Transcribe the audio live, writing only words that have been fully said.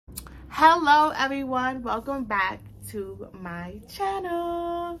Hello everyone, welcome back to my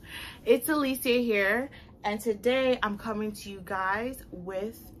channel. It's Alicia here, and today I'm coming to you guys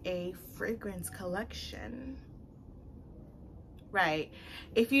with a fragrance collection. Right,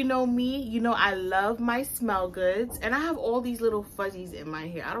 if you know me, you know I love my smell goods, and I have all these little fuzzies in my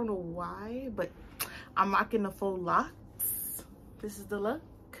hair. I don't know why, but I'm rocking the full locks. This is the look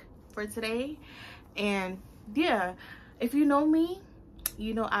for today. And yeah, if you know me,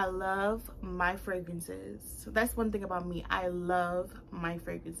 you know I love my fragrances. So that's one thing about me. I love my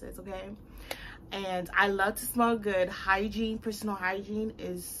fragrances, okay? And I love to smell good. Hygiene, personal hygiene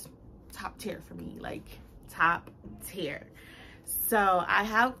is top tier for me, like top tier. So I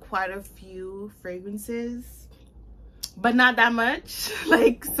have quite a few fragrances, but not that much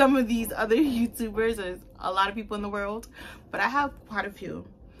like some of these other YouTubers. There's a lot of people in the world, but I have quite a few.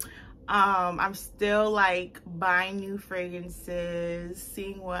 I'm still like buying new fragrances,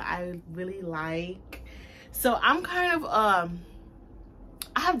 seeing what I really like. So I'm kind of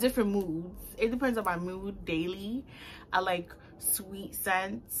I have different moods. It depends on my mood daily. I like sweet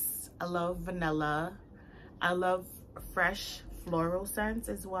scents. I love vanilla. I love fresh floral scents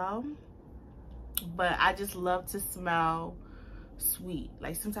as well. But I just love to smell sweet,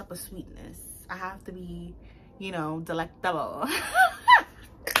 like some type of sweetness. I have to be, you know, delectable.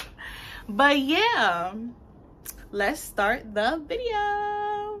 But yeah, let's start the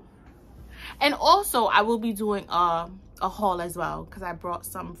video. And also I will be doing a haul as well, because I brought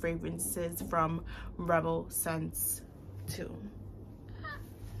some fragrances from Rebel Scents too.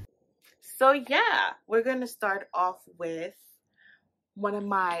 So yeah, we're gonna start off with one of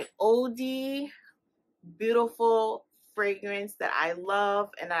my oldie beautiful fragrance that I love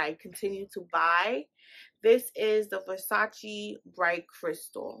and I continue to buy. This is the Versace Bright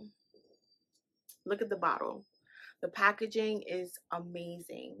Crystal. Look at the bottle. The packaging is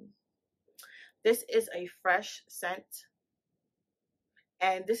amazing. This is a fresh scent.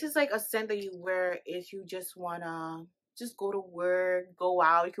 And this is like a scent that you wear if you just wanna just go to work, go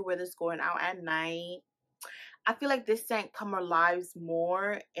out. You can wear this going out at night. I feel like this scent come alive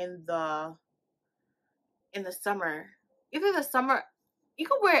more in the summer. Either the summer, you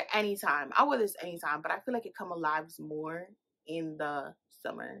can wear it anytime. I wear this anytime, but I feel like it come alive more in the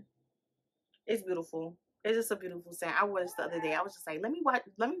summer. It's beautiful. It's just a beautiful scent. I wore this the other day. I was just like, let me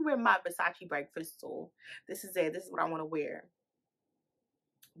wear my Versace Bright Crystal. This is it. This is what I want to wear.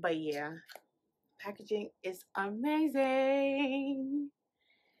 But yeah, packaging is amazing.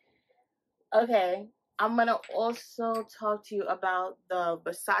 Okay, I'm gonna also talk to you about the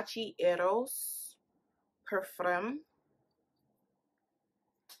Versace Eros Perfume.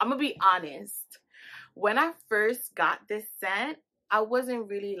 I'm gonna be honest. When I first got this scent, I wasn't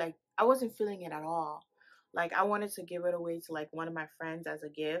feeling it at all. Like, I wanted to give it away to like one of my friends as a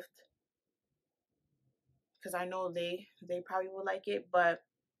gift, because I know they probably would like it. But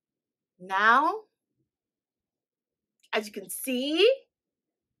now, as you can see,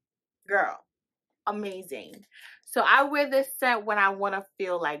 girl, amazing. So I wear this scent when I want to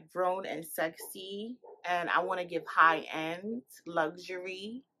feel like grown and sexy, and I want to give high-end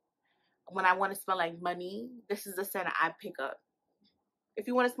luxury. When I want to smell like money, this is the scent I pick up. If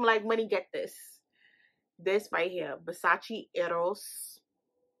you want to smell like money, get this. This right here, Versace Eros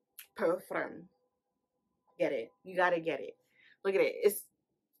Perfume. Get it. You gotta get it. Look at it. It's,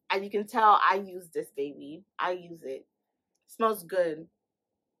 as you can tell, I use this baby. I use it. It smells good.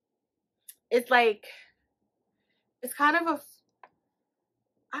 It's like, it's kind of a,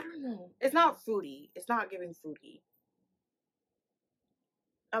 I don't know. It's not fruity. It's not giving fruity.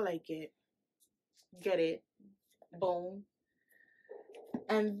 I like it. Get it. Boom.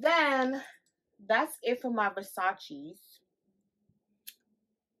 And then that's it for my Versace's.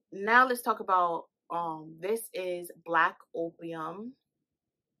 Now let's talk about this is Black Opium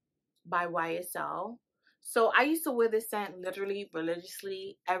by YSL. So I used to wear this scent literally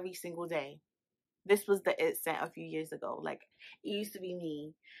religiously every single day. This was the it scent a few years ago. Like, it used to be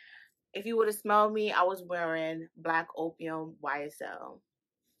me. If you would have smelled me, I was wearing Black Opium YSL.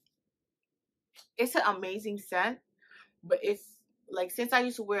 It's an amazing scent, but it's like, since I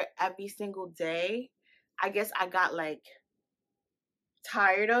used to wear it every single day, I guess I got like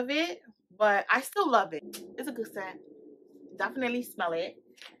tired of it, but I still love it. It's a good scent. Definitely smell it.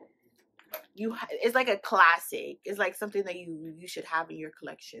 It's like a classic. It's like something that you should have in your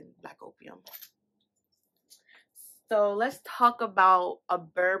collection, Black Opium. So let's talk about a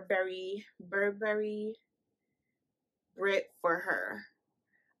Burberry Brit for Her.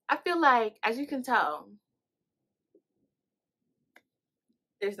 I feel like, as you can tell,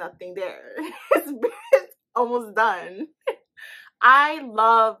 there's nothing there. It's almost done. I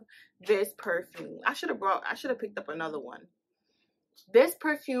love this perfume. I should have picked up another one. This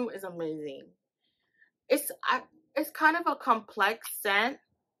perfume is amazing. It's kind of a complex scent.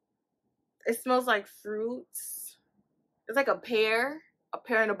 It smells like fruits. It's like a pear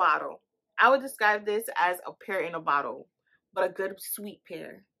in a bottle. I would describe this as a pear in a bottle, but a good sweet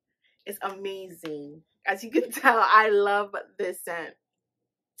pear. It's amazing. As you can tell, I love this scent.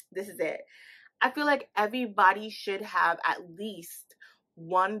 This is it. I feel like everybody should have at least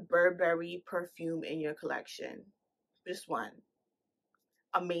one Burberry perfume in your collection. Just one.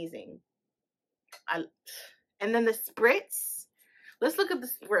 Amazing. And then the spritz. Let's look at the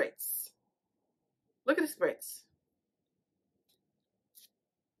spritz. Look at the spritz.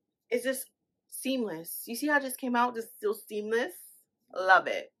 It's just seamless. You see how it just came out? Just still seamless. Love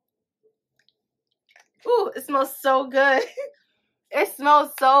it. Ooh, it smells so good. It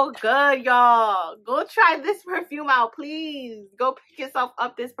smells so good, y'all. Go try this perfume out, please. Go pick yourself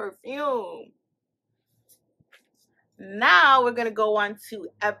up this perfume. Now we're going to go on to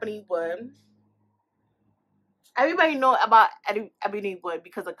Ebony Wood. Everybody know about Ebony Wood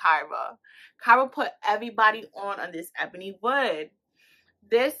because of Kyra. Kyra put everybody on this Ebony Wood.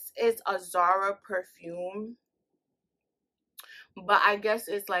 This is a Zara perfume, but I guess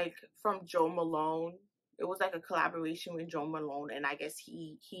it's like from Joe Malone. It was like a collaboration with Joe Malone, and I guess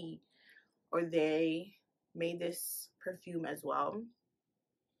he or they made this perfume as well.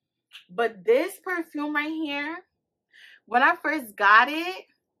 But this perfume right here, when I first got it,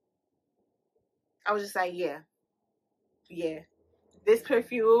 I was just like, yeah, this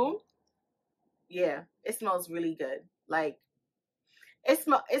perfume, yeah, it smells really good. Like, it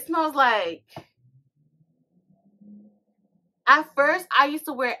smells like, at first, I used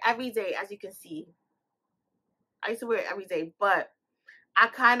to wear it every day, as you can see. I used to wear it every day, but I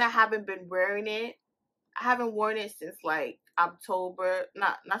kind of haven't been wearing it. I haven't worn it since like October.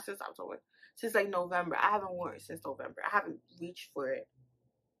 Not since October. Since like November. I haven't worn it since November. I haven't reached for it.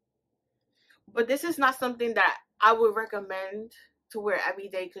 But this is not something that I would recommend to wear every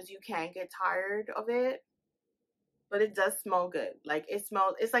day because you can get tired of it. But it does smell good. Like, it's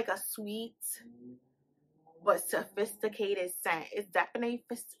like a sweet but sophisticated scent. It's definitely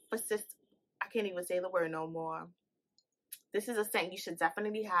I can't even say the word no more. This is a scent you should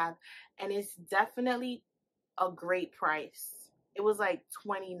definitely have, and it's definitely a great price. It was like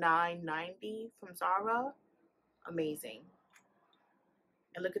 $29.90 from Zara. Amazing.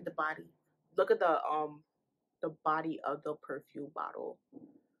 And look at the body. Look at the body of the perfume bottle.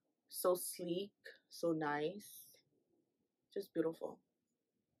 So sleek, so nice. Just beautiful.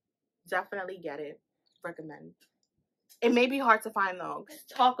 Definitely get it. Recommend. It may be hard to find though. Let's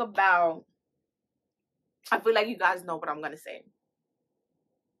talk about, I feel like you guys know what I'm going to say.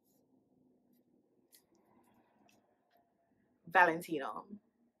 Valentino.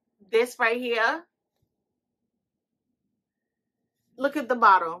 This right here. Look at the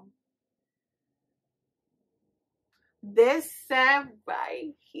bottle. This scent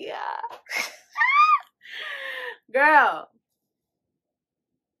right here. Girl.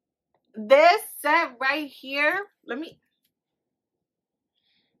 This scent right here. Let me.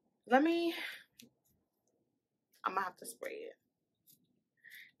 I'm going to have to spray it.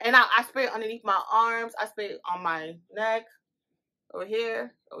 And I spray it underneath my arms. I spray it on my neck. Over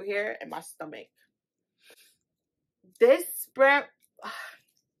here, and my stomach. This spray,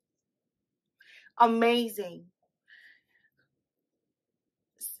 amazing.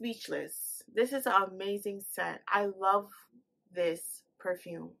 Speechless. This is an amazing scent. I love this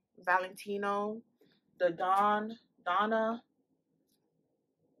perfume. Valentino, the Donna,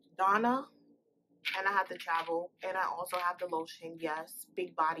 and I have the travel, and I also have the lotion. Yes,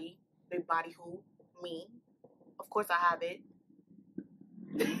 big body who? Me. Of course I have it.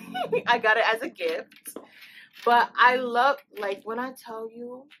 I got it as a gift. But I love, like, when I tell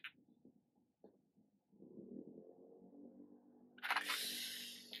you,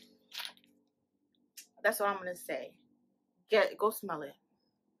 that's what I'm gonna say. Go smell it.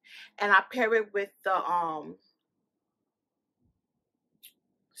 And I pair it with the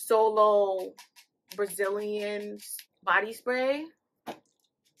Solo Brazilian body spray.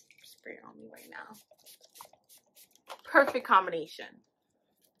 Spray it on me right now. Perfect combination.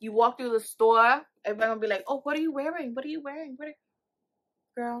 You walk through the store, everybody gonna be like, oh, what are you wearing? What are you wearing?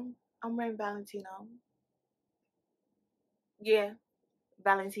 Girl, I'm wearing Valentino. Yeah,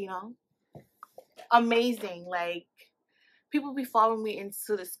 Valentino. Amazing. Like, people be following me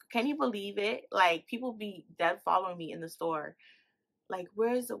into this. Can you believe it? Like, people be dead following me in the store. Like,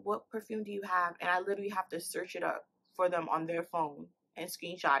 what perfume do you have? And I literally have to search it up for them on their phone and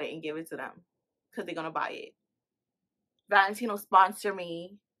screenshot it and give it to them because they're gonna buy it. Valentino sponsor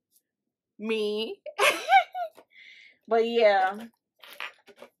me. me. But yeah,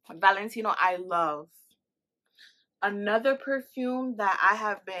 Valentino I love. Another perfume that I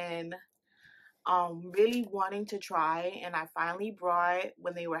have been really wanting to try, and I finally brought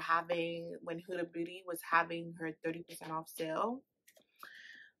when Huda Beauty was having her 30% off sale.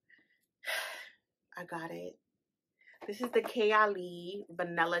 I got it. This is the Kayali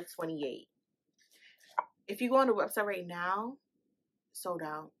Vanilla 28. If you go on the website right now, sold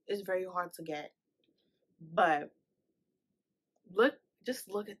out. It's very hard to get. But just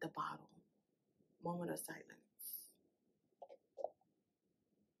look at the bottle. Moment of silence.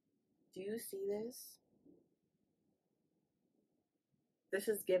 Do you see this? This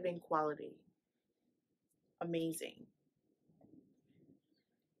is giving quality. Amazing.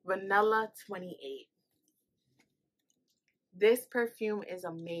 Vanilla 28. This perfume is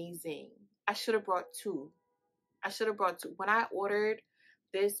amazing. I should have brought two. When I ordered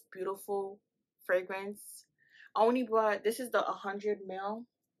this beautiful fragrance, I only brought, this is the 100 ml.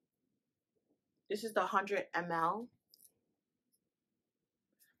 This is the 100 ml.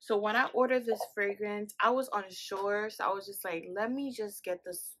 So when I ordered this fragrance, I was unsure. So I was just like, let me just get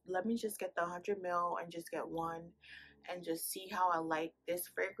the 100 ml and just get one and just see how I like this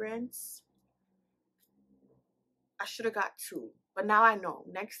fragrance. I should have got two, but now I know.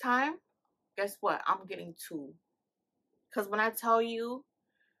 Next time, guess what? I'm getting two. Because when I tell you,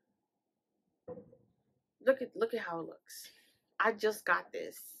 look at how it looks. I just got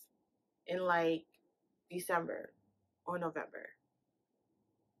this in like December or November.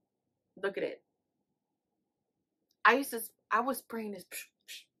 Look at it. I was spraying this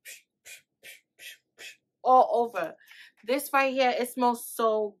all over. This right here, it smells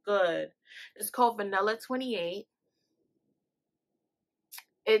so good. It's called Vanilla 28.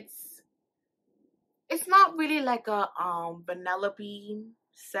 It's not really like a vanilla bean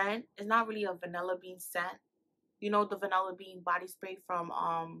scent. It's not really a vanilla bean scent. You know the vanilla bean body spray from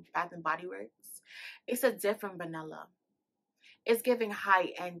Bath and Body Works? It's a different vanilla. It's giving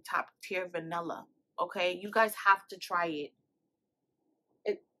high-end top tier vanilla. Okay, you guys have to try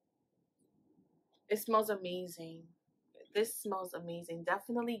it. It smells amazing. This smells amazing.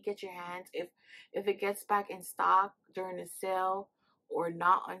 Definitely get your hands if it gets back in stock during the sale or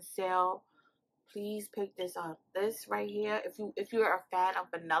not on sale. Please pick this up. This right here, if you're a fan of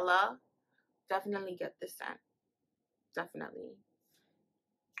vanilla, definitely get this scent. Definitely.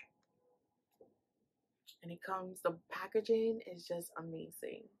 And the packaging is just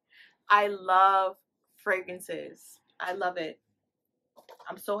amazing. I love fragrances. I love it.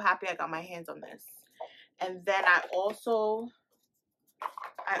 I'm so happy I got my hands on this. And then I also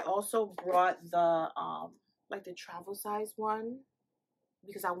brought the like the travel size one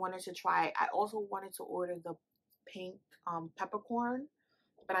because I wanted to try. I also wanted to order the pink peppercorn,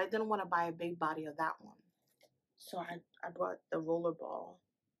 but I didn't want to buy a big body of that one. So I brought the rollerball,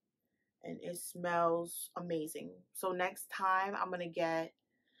 and it smells amazing. So next time I'm gonna get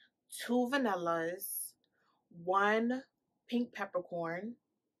 2 vanillas, 1 pink peppercorn,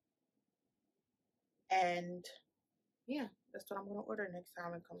 and yeah, that's what I'm gonna order next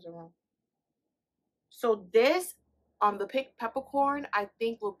time it comes around. So this the pink peppercorn I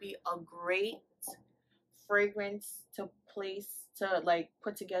think will be a great fragrance to like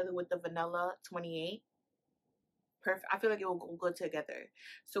put together with the vanilla 28. Perfect. I feel like it will go good together.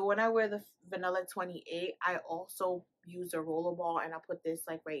 So when I wear the vanilla 28, I also use a rollerball and I put this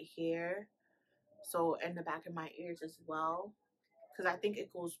like right here, so in the back of my ears as well, because I think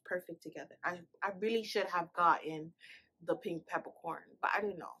it goes perfect together. I really should have gotten the pink peppercorn, but I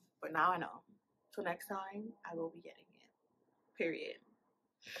didn't know. But now I know. So next time I will be getting it. Period.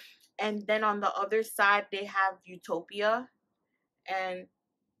 And then on the other side they have Utopia, and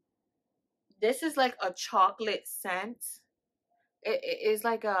this is like a chocolate scent. It is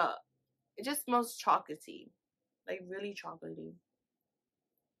like it just smells chocolatey, like really chocolatey.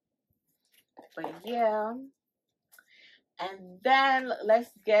 But yeah, and then let's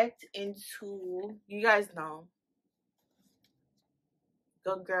get into, you guys know,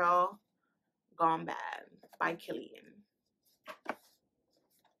 Good Girl Gone Bad by Killian.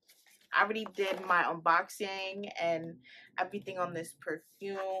 I already did my unboxing and everything on this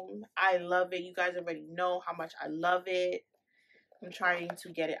perfume. I love it. You guys already know how much I love it. I'm trying to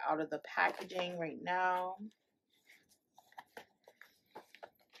get it out of the packaging right now.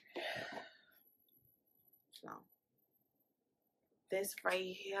 So, this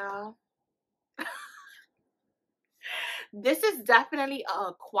right here. This is definitely an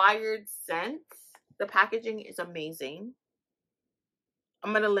acquired scent. The packaging is amazing.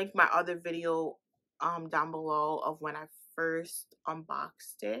 I'm going to link my other video down below of when I first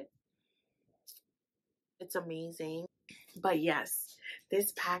unboxed it. It's amazing. But yes,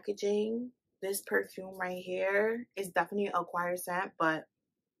 this packaging, this perfume right here is definitely an acquired scent, but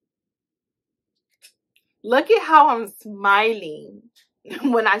look at how I'm smiling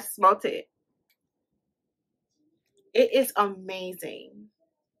when I smelt it. It is amazing.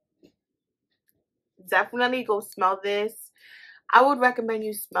 Definitely go smell this. I would recommend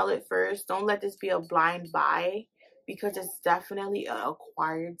you smell it first. Don't let this be a blind buy because it's definitely an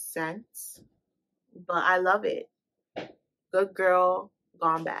acquired scent. But I love it. Good girl,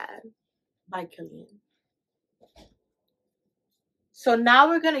 gone bad. By Killian. So now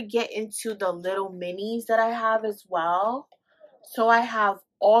we're going to get into the little minis that I have as well. So I have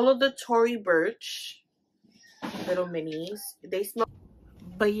all of the Tory Burch little minis. They smell.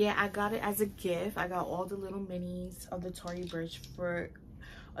 But yeah, I got it as a gift. I got all the little minis of the Tory Burch for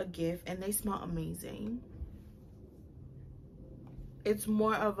a gift. And they smell amazing. It's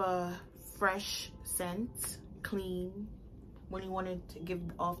more of a fresh scent. Clean. When you wanted to give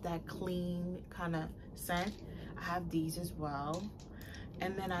off that clean kind of scent. I have these as well.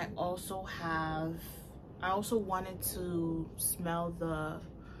 And then I also wanted to smell the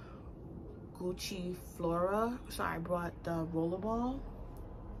Gucci Flora. So I brought the rollerball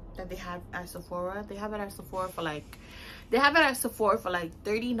that they have at Sephora. They have it at Sephora for like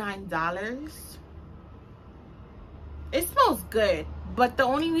 $39. It smells good, but the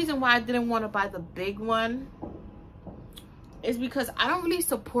only reason why I didn't want to buy the big one is because I don't really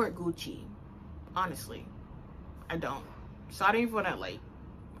support Gucci. Honestly, I don't. So I don't even want to like.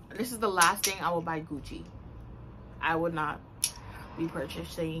 This is the last thing I will buy Gucci. I would not be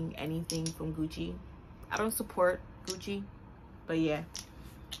purchasing anything from Gucci. I don't support Gucci. But yeah,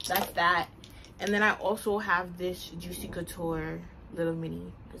 that's that. And then I also have this Juicy Couture little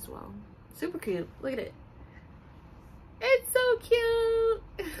mini as well. Super cute. Look at it. It's so cute.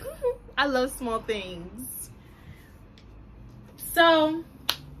 I love small things. So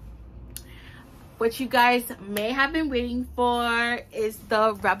what you guys may have been waiting for is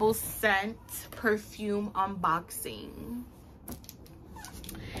the Rebel Scent perfume unboxing.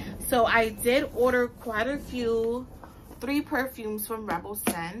 So I did order quite a few, 3 perfumes from Rebel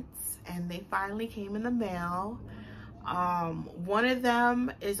Scents, and they finally came in the mail. One of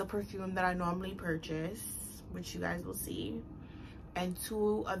them is a perfume that I normally purchase, which you guys will see. And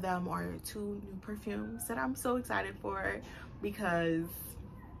 2 of them are 2 new perfumes that I'm so excited for because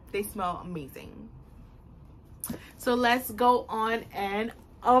they smell amazing. So let's go on and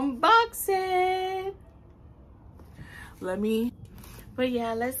unbox it. But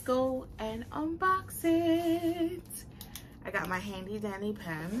yeah, let's go and unbox it. I got my handy dandy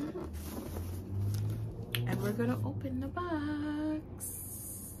pen. And we're gonna open the box.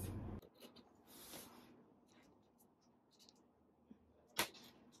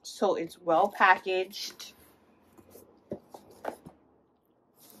 So it's well packaged.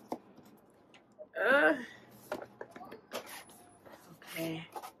 Okay.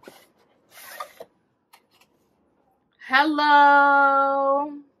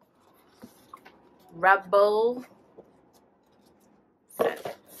 Hello, Rebel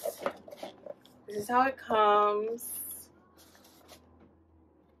Scents. This is how it comes.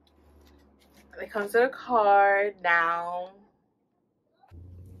 It comes with a card now.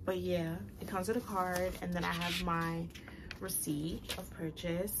 But yeah, it comes with a card, and then I have my receipt of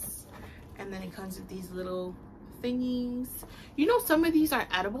purchase. And then it comes with these little thingies. You know, some of these are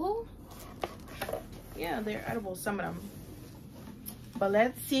edible. Yeah, they're edible, some of them. But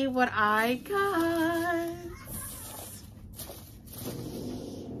let's see what I got.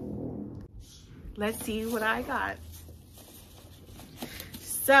 Let's see what I got.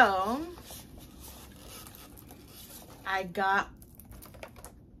 So, I got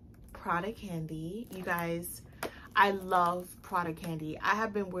Prada candy. You guys, I love Prada candy. I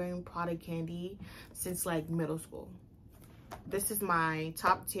have been wearing Prada candy since like middle school. This is my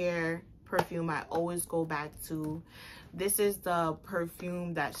top tier perfume I always go back to. This is the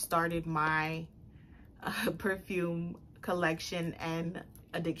perfume that started my perfume collection and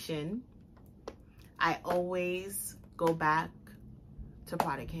addiction. I always go back to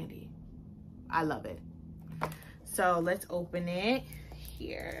Prada candy. I love it. So let's open it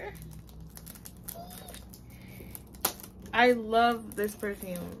here. I love this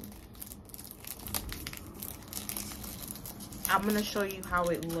perfume. I'm gonna show you how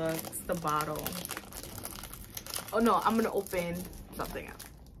it looks, the bottle. Oh no, I'm gonna open something else.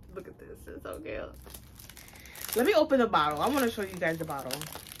 Look at this, it's so cute. Let me open the bottle. I wanna show you guys the bottle.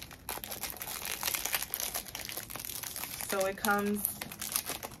 So it comes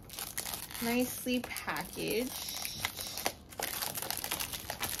nicely packaged.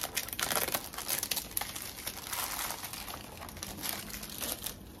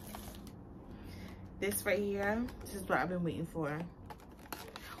 This right here, this is what I've been waiting for.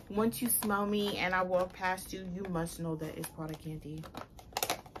 Once you smell me and I walk past you, you must know that it's product candy.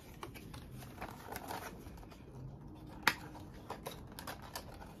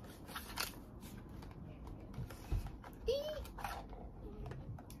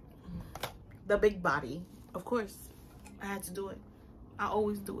 The big body, of course. I had to do it. I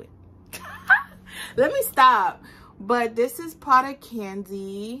always do it. Let me stop. But this is product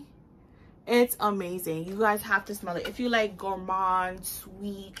candy. It's amazing. You guys have to smell it. If you like gourmand,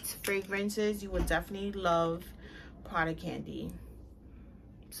 sweet fragrances, you would definitely love product candy.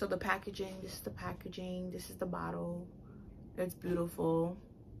 So the packaging, this is the packaging. This is the bottle. It's beautiful.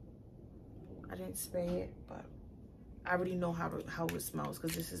 I didn't spray it, but I already know how it smells,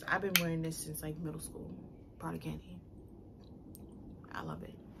 because this is, I've been wearing this since like middle school. Product candy. I love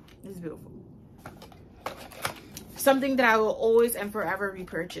it. It's beautiful. Something that I will always and forever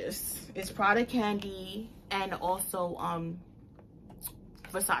repurchase is product candy, and also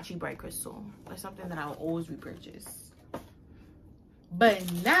Versace Bright Crystal. That's something that I will always repurchase. But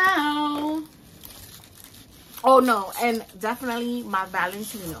now, oh no, and definitely my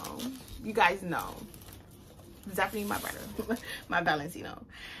Valentino. You guys know. Definitely my brother. My Valentino.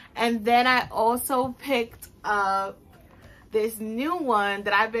 And then I also picked up this new one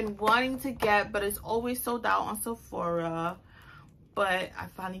that I've been wanting to get, but it's always sold out on Sephora. But I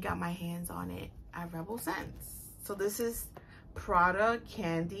finally got my hands on it at Rebel Scents. So this is Prada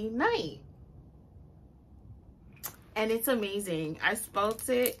Candy Night. And it's amazing. I spelt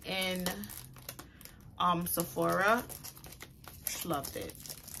it in Sephora. Loved it.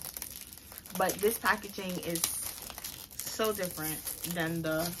 But this packaging is so different than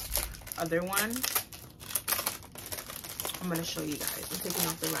the other one. I'm going to show you guys. I'm taking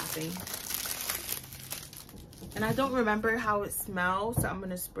off the wrapping. And I don't remember how it smells, so I'm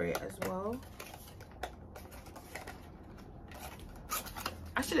going to spray it as well.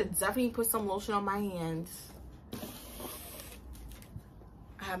 I should have definitely put some lotion on my hands.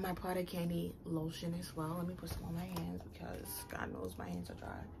 I have my product candy lotion as well. Let me put some on my hands, because God knows my hands are dry.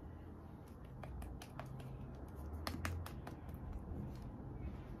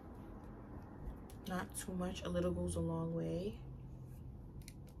 Not too much. A little goes a long way.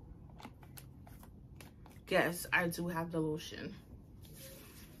 Yes, I do have the lotion.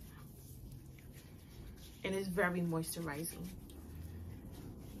 And it's very moisturizing.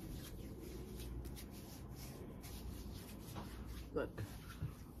 Look.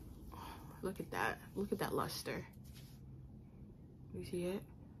 Look at that. Look at that luster. You see it?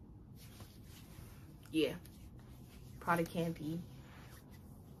 Yeah. Product candy.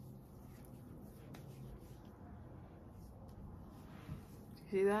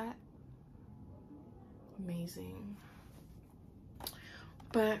 See that? Amazing.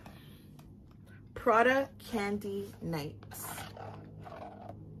 But Prada Candy Nights.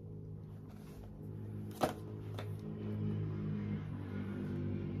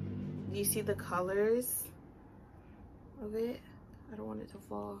 You see the colors of it? I don't want it to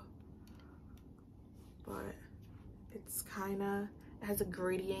fall. But it's kinda, it has a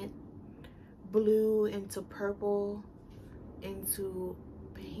gradient. Blue into purple into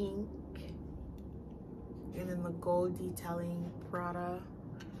pink, and then the gold detailing Prada.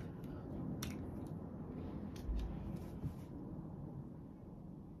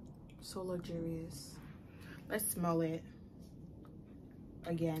 So luxurious. Let's smell it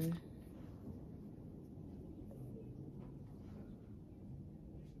again.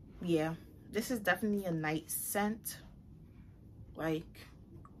 Yeah, this is definitely a night scent. Like,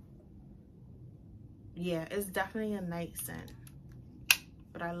 yeah, it's definitely a night scent,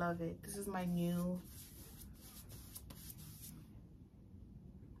 but I love it. This is my new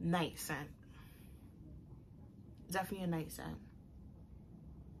night scent. Definitely a night scent.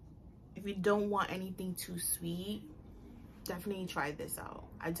 If you don't want anything too sweet, definitely try this out.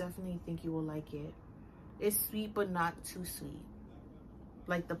 I definitely think you will like it. It's sweet, but not too sweet,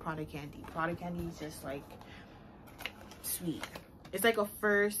 like the product candy. Product candy is just like sweet. It's like a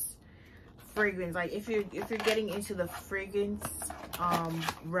first fragrance. Like if you're getting into the fragrance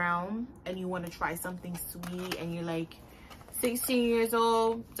realm and you want to try something sweet and you're like 16 years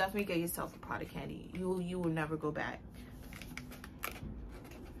old, definitely get yourself a product candy. You will never go back.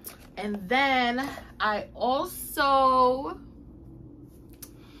 And then I also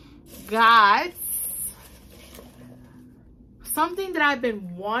got something that I've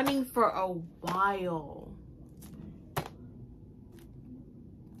been wanting for a while.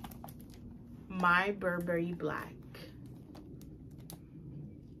 My Burberry Black.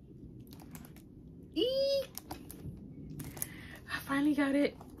 I finally got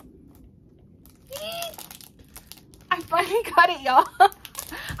it. finally got it, y'all.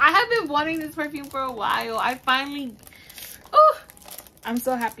 I have been wanting this perfume for a while. I finally, oh, I'm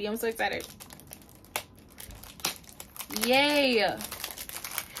so happy. I'm so excited. Yay.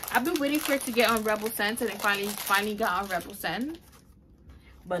 I've been waiting for it to get on Rebel Scents, and it finally got on Rebel Scents.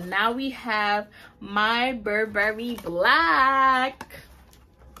 But now we have my Burberry Black.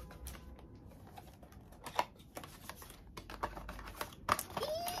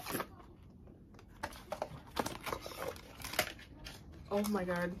 Oh my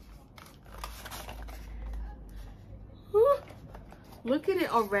god. Whew. Look at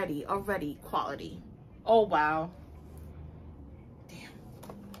it already. Quality. Oh wow.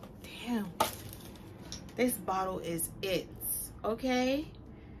 Damn. This bottle is it. Okay?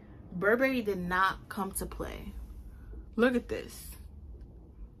 Burberry did not come to play. Look at this.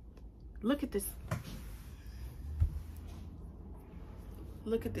 Look at this.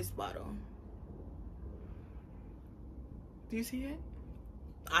 Look at this bottle. Do you see it?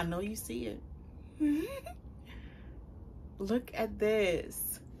 I know you see it. Look at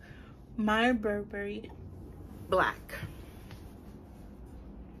this. My Burberry Black.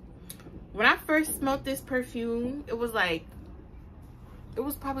 When I first smelled this perfume, it was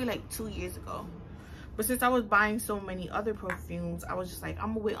probably like 2 years ago. But since I was buying so many other perfumes, I was just like,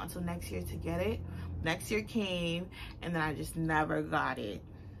 I'm gonna wait until next year to get it. Next year came, and then I just never got it.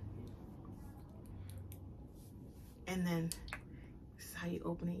 And then this is how you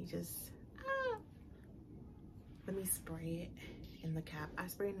open it. You just let me spray it in the cap. I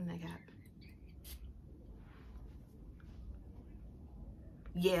sprayed it in the cap.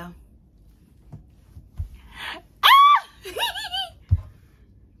 Yeah.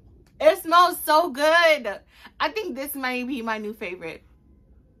 It smells so good. I think this might be my new favorite.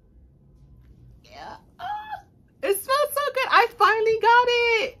 Yeah. It smells so good. I finally got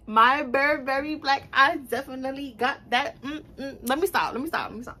it. My Burberry Black. I definitely got that. Let me stop.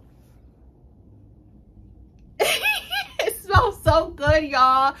 It smells so good,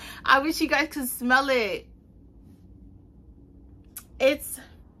 y'all. I wish you guys could smell it. It's,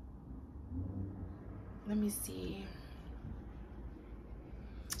 let me see.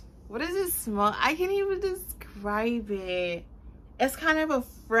 What does it smell? I can't even describe it. It's kind of a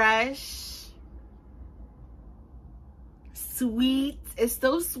fresh, sweet. It's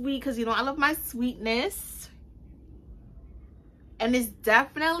so sweet because, you know, I love my sweetness. And it's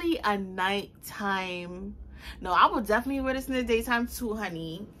definitely a nighttime. No, I would definitely wear this in the daytime too,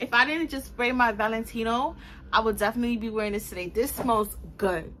 honey. If I didn't just spray my Valentino, I would definitely be wearing this today. This smells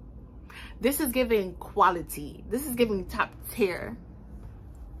good. This is giving quality. This is giving top tier.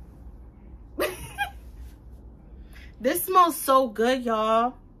 This smells so good,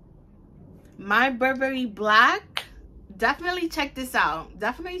 y'all. My Burberry Black. Definitely check this out.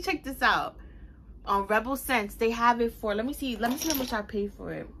 Definitely check this out. On Rebel Scents, they have it for, let me see how much I paid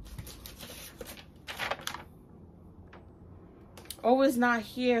for it. Oh, it's not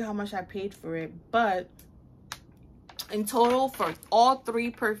here how much I paid for it, but in total for all 3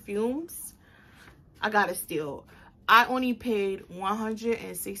 perfumes, I got a steal. I only paid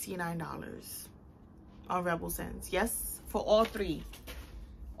 $169 on Rebel Scents. Yes, for all 3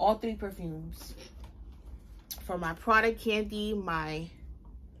 perfumes. For my product candy, my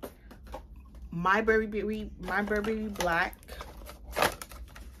Burberry Black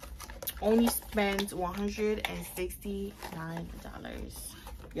only spent $169.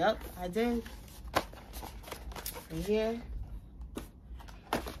 Yep, I did. Right here.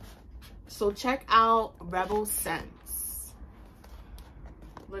 So check out Rebel Scents.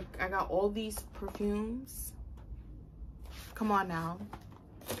 Look, I got all these perfumes. Come on now.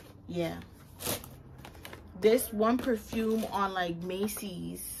 Yeah. This one perfume on like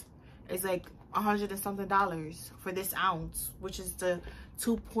Macy's is like $100 and something for this ounce, which is the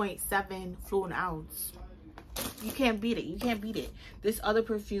 2.7 fluid ounce. You can't beat it. You can't beat it. This other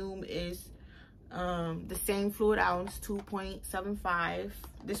perfume is the same fluid ounce, 2.75.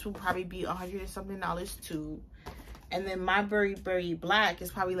 This will probably be $100 and something too. And then my Burberry Black is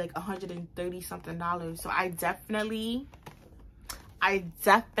probably like $130 something. So I definitely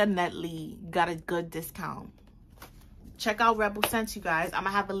got a good discount. Check out Rebel Scents, you guys. I'm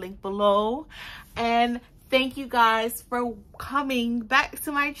gonna have a link below. And thank you guys for coming back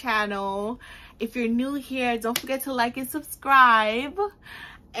to my channel. If you're new here, don't forget to like and subscribe.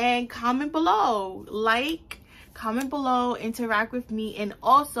 And comment below. Like, comment below, interact with me. And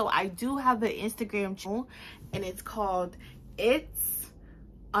also, I do have an Instagram channel. And it's called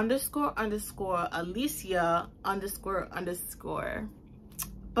its__Alicia__.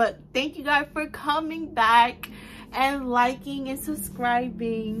 But thank you guys for coming back and liking and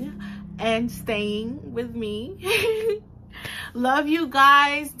subscribing. and staying with me. Love you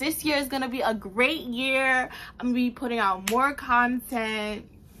guys. This year is gonna be a great year. I'm gonna be putting out more content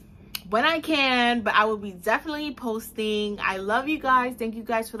when I can, but I will be definitely posting. I love you guys. Thank you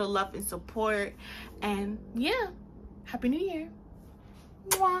guys for the love and support. And yeah, Happy New Year.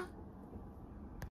 Mwah.